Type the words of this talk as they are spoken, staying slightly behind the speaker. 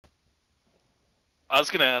I was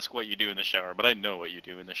gonna ask what you do in the shower, but I know what you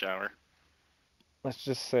do in the shower. Let's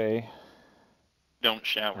just say Don't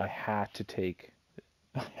shower. I had to take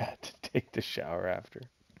the shower after.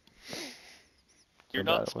 You're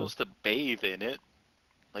not supposed to bathe in it.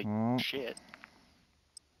 Like shit.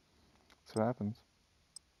 That's what happens.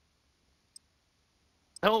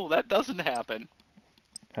 No, that doesn't happen.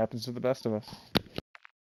 Happens to the best of us.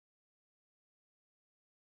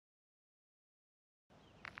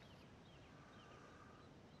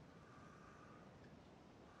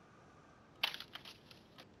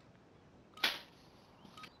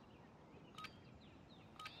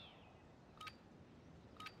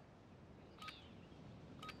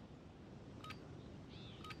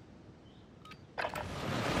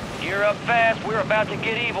 Gear up fast, we're about to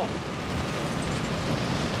get evil.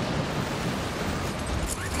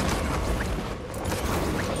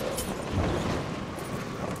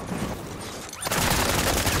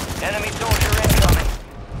 Enemy soldier incoming.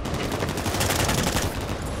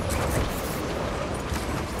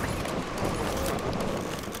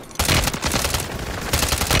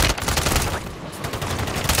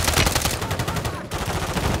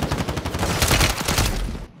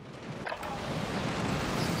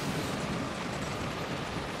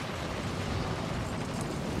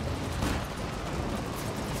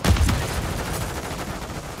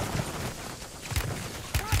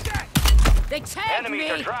 They tagged Enemies me!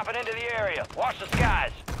 are dropping into the area. Watch the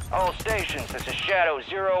skies. All stations, this is Shadow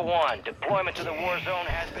 01. Deployment to the war zone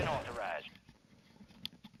has been authorized.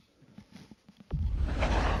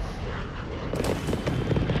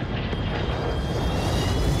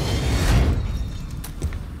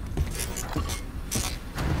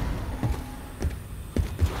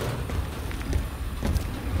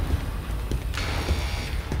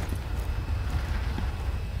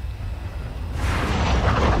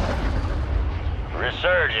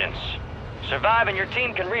 Resurgence. Survive and your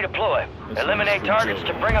team can redeploy. Eliminate targets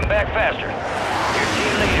to bring them back faster. Your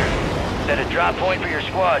team leader. Set a drop point for your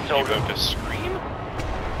squad, You soldier. about to scream?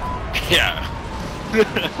 Yeah.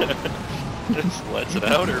 Just lets it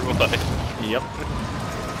out or what? Yep.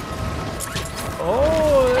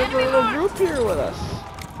 Oh, there's a little group here with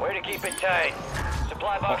us. Way to keep it tight.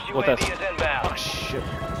 Supply box with UAV us. is inbound. Oh shit.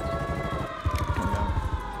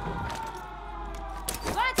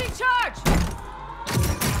 Launching charge!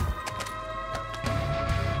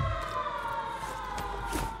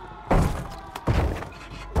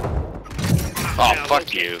 Oh,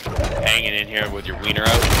 fuck you. Hanging in here with your wiener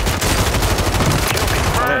out. Kill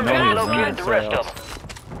confirmed know and he was located the on rest sales. of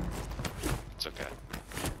them. It's okay.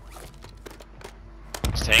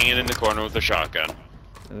 Just hanging in the corner with a shotgun.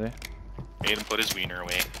 Is he? Made him put his wiener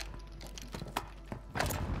away.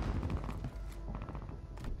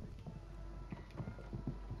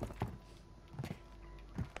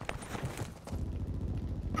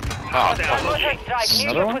 Oh, fuck.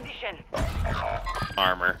 Another one?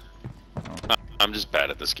 Armor. I'm just bad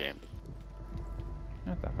at this game.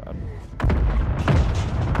 Not that bad.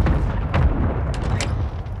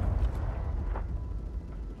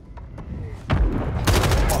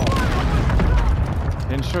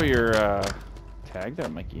 Didn't show your tag there,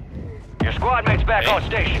 Mikey. Your squad mate's back Hey. on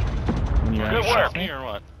station. When you Good shot work. Me or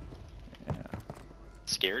what? Yeah.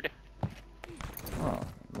 Scared? Oh,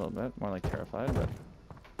 a little bit. More like terrified, but.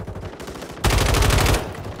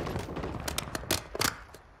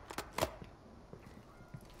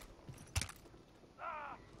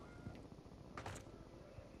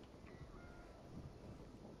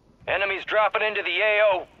 Enemies dropping into the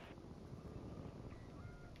AO.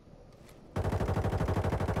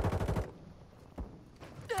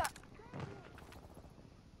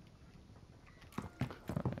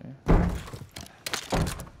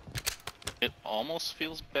 It almost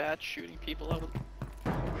feels bad shooting people out of...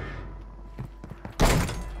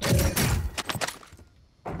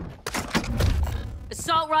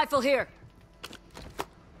 Assault rifle here!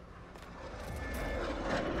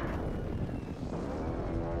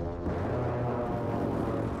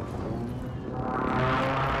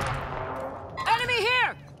 Enemy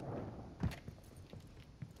here!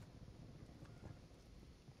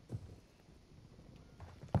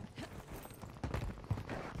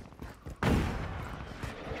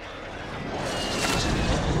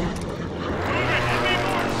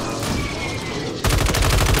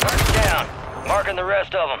 Target down. Marking the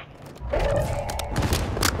rest of them.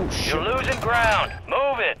 Oh shit. You're losing ground.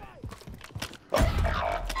 Move it.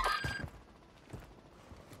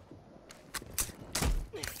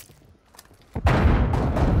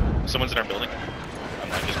 Someone's in our building.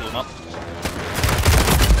 I just blew him up.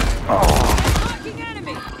 Marking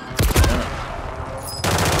enemy!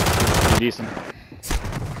 Decent.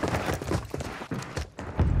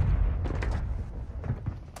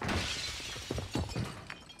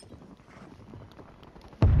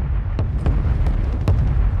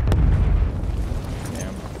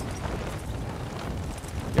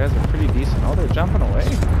 guys are pretty decent. Oh, they're jumping away.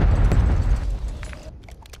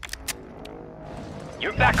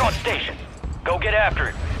 You're back on station. Go get after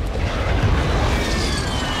it.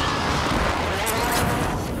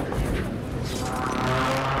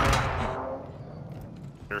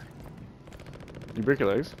 You break your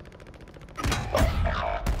legs?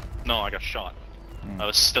 No, I got shot. I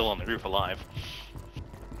was still on the roof alive.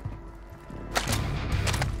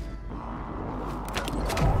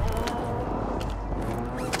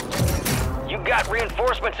 You got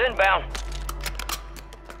reinforcements inbound.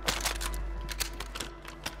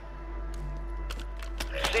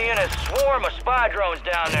 Seeing a swarm of spy drones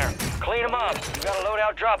down there. Clean them up. You got a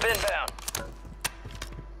loadout drop inbound.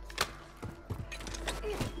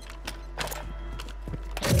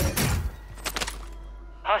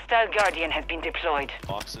 Hostile Guardian has been deployed.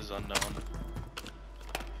 Boxes unknown.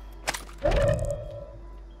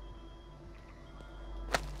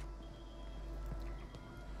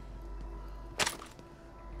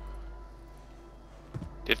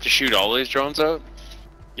 Do you have to shoot all these drones out?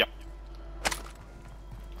 Yep.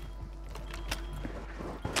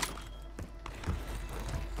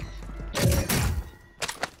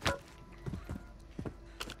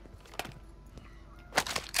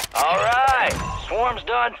 All right. Swarm's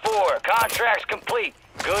done for. Contract's complete.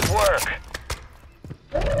 Good work.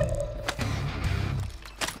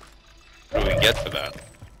 What do we get for that?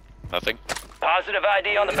 Nothing? Positive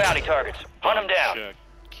ID on the bounty targets. Hunt them down.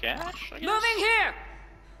 Cash, I guess? Moving here!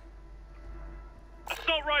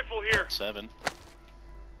 Assault rifle here. 7.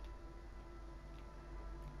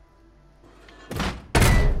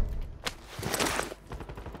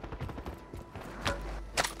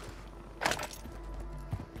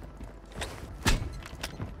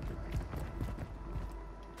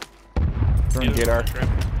 From Gator.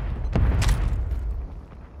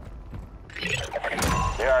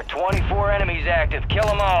 There are 24 enemies active. Kill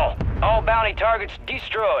them all. All bounty targets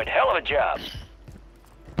destroyed. Hell of a job.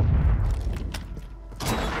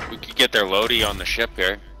 We could get their loadie on the ship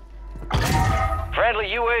here. Friendly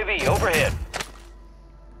UAV overhead.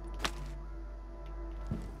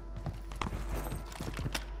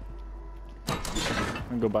 I'm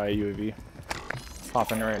gonna go buy a UAV.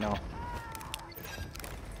 Popping it right now.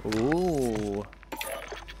 Ooh.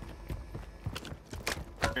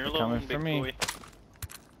 You're Coming alone, for big me. boy.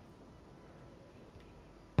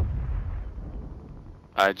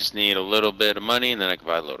 I just need a little bit of money and then I can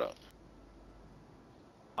buy a loadout.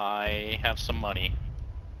 I have some money.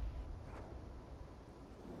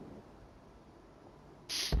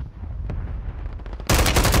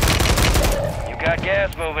 You got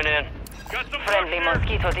gas moving in. Got some friendly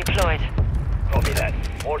mosquito deployed. Copy that.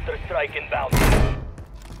 Mortar strike inbound.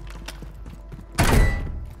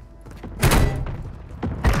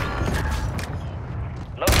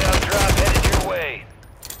 Loadout drop headed your way.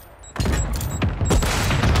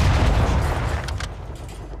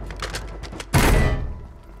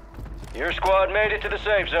 Your squad made it to the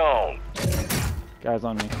safe zone. Guys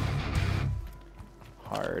on me.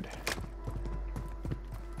 Hard.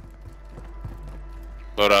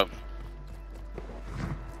 Load up.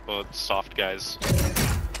 Well, it's soft guys.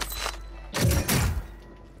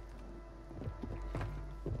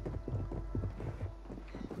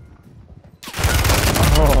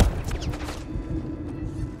 Oh.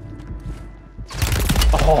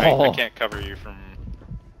 I Oh. can't cover you from...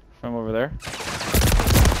 From over there.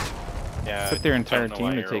 Yeah, Took their I entire don't know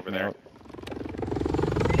why team to you're take over me there. out.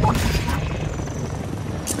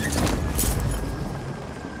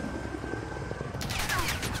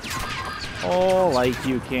 Oh, like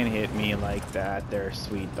you can hit me like that there,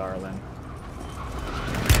 sweet darling.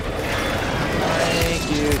 Like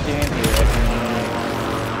you can hit me.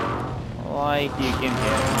 Like you can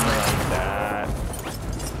hit me like that.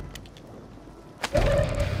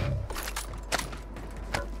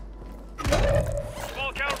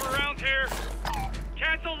 Small caliber rounds here.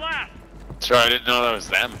 Cancel last. Sorry, I didn't know that was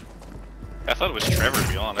them. I thought it was Trevor, to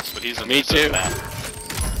be honest, but he's on Me the other too. map.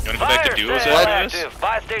 You wanna go back to duos sale after this? active.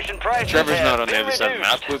 Buy station prices Trevor's have not on the been other side of the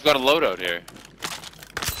map. reduced. We've got a loadout here.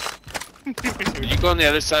 Did you go on the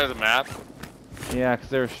other side of the map? Yeah, because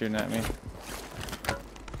they were shooting at me.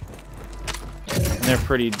 And they're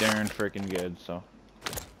pretty darn freaking good, so.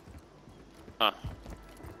 Huh.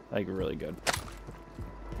 Like, really good.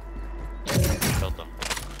 Killed them.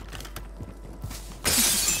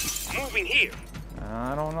 Moving here.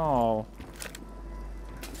 I don't know.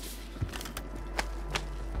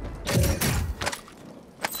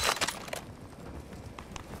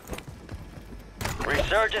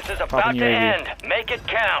 Resurgence is about Popping to UAV. end. Make it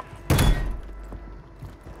count.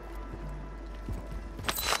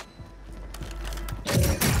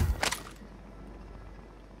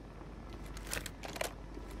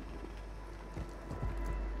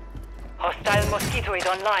 Mosquito is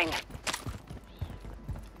online.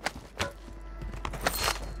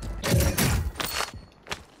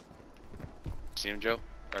 See him, Joe?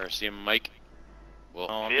 Or see him, Mike? Well,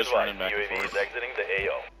 Oh, I'm just running back and forth. exiting the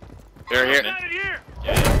AO. they're here.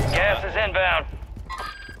 Yeah. Gas is inbound.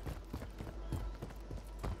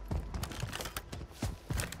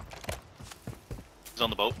 He's on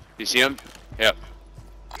the boat. You see him? Yep.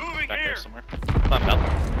 Back there somewhere. Climb up.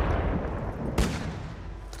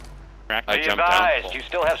 Crack. I Be jumped down. advised, you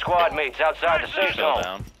still have squad mates outside the safe Fell zone.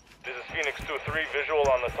 down. This is Phoenix 2-3, visual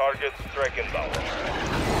on the target, strike inbound.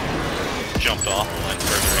 Jumped off and went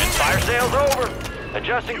further in. Fire sales over.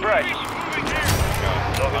 Adjusting prices.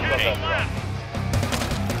 Logan got that wrong.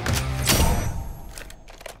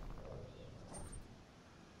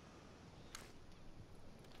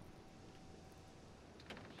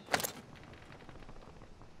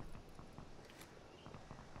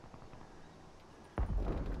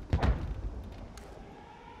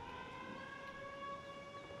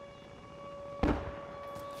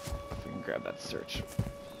 We can grab that search.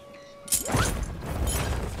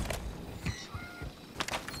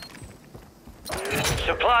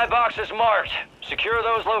 Supply boxes marked. Secure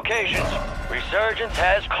those locations. Resurgence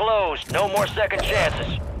has closed. No more second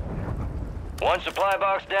chances. One supply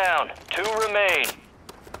box down. 2 remain.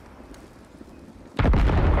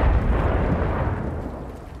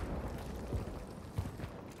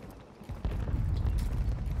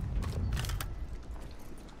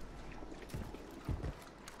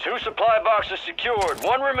 Two supply boxes secured.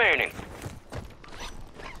 1 remaining.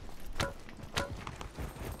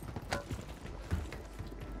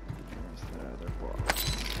 Where's the other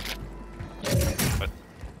box?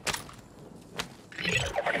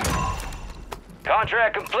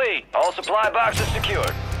 Contract complete. All supply boxes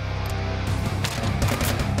secured.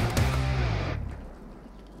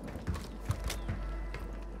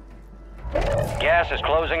 Gas is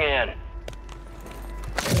closing in.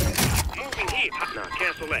 Moving here. No,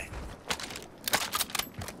 cancel that.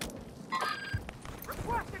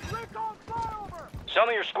 Some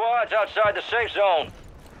of your squads outside the safe zone.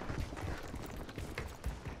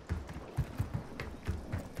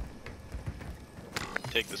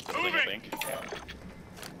 Take this building, I think.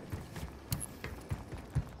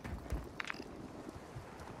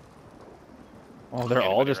 Oh, they're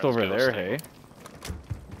all just over there, hey?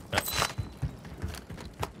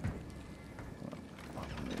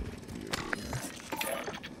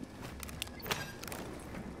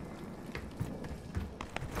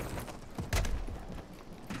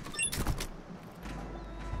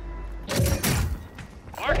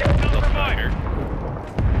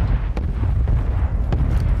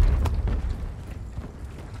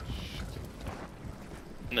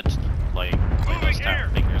 And it's like those down.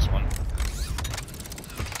 I think there's one.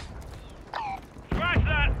 Scratch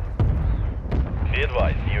that! Be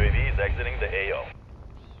advised, UAV is exiting the AO.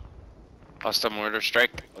 Hostile mortar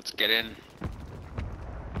strike. Let's get in.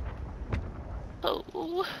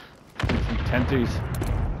 Oh. Some tenties.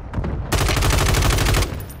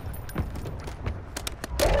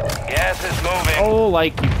 Gas is moving. Oh,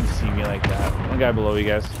 like you can see me like that. One guy below you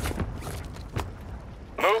guys.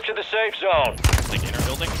 Move to the safe zone. Like inner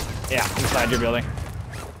building? Yeah, inside your building.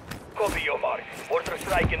 Copy your mark. Mortar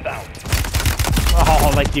strike inbound.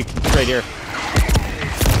 Oh, like you can right here.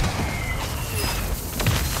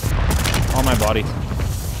 On my body.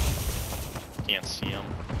 Can't see him.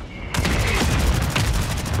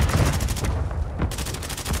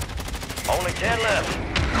 Only 10 left.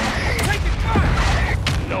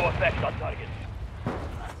 No effect on target.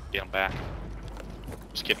 Yeah, I'm back.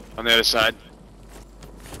 Just kidding. On the other side.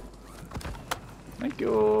 Thank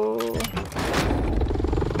you.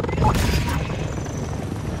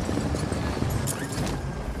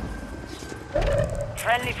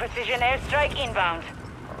 Friendly precision airstrike inbound.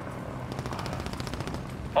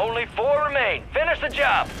 Only 4 remain. Finish the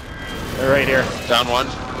job. They're right here. Down one.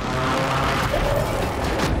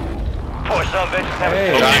 Poor some bitches have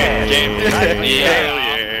Hey. a Giant game.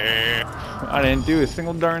 Yeah. I didn't do a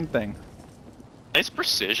single darn thing. Nice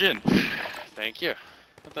precision. Thank you.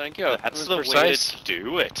 Thank you. That's That the was way precise. to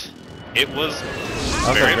do it. It was That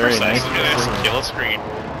was very a very precise. nice Look at this. precision. Kill a screen.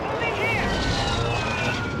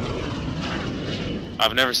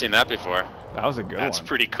 I've never seen that before. That was a good That's one.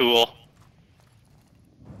 pretty cool.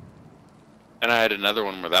 And I had another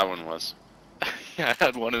one where that one was. Yeah, I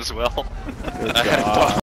had one as well. Good I had job.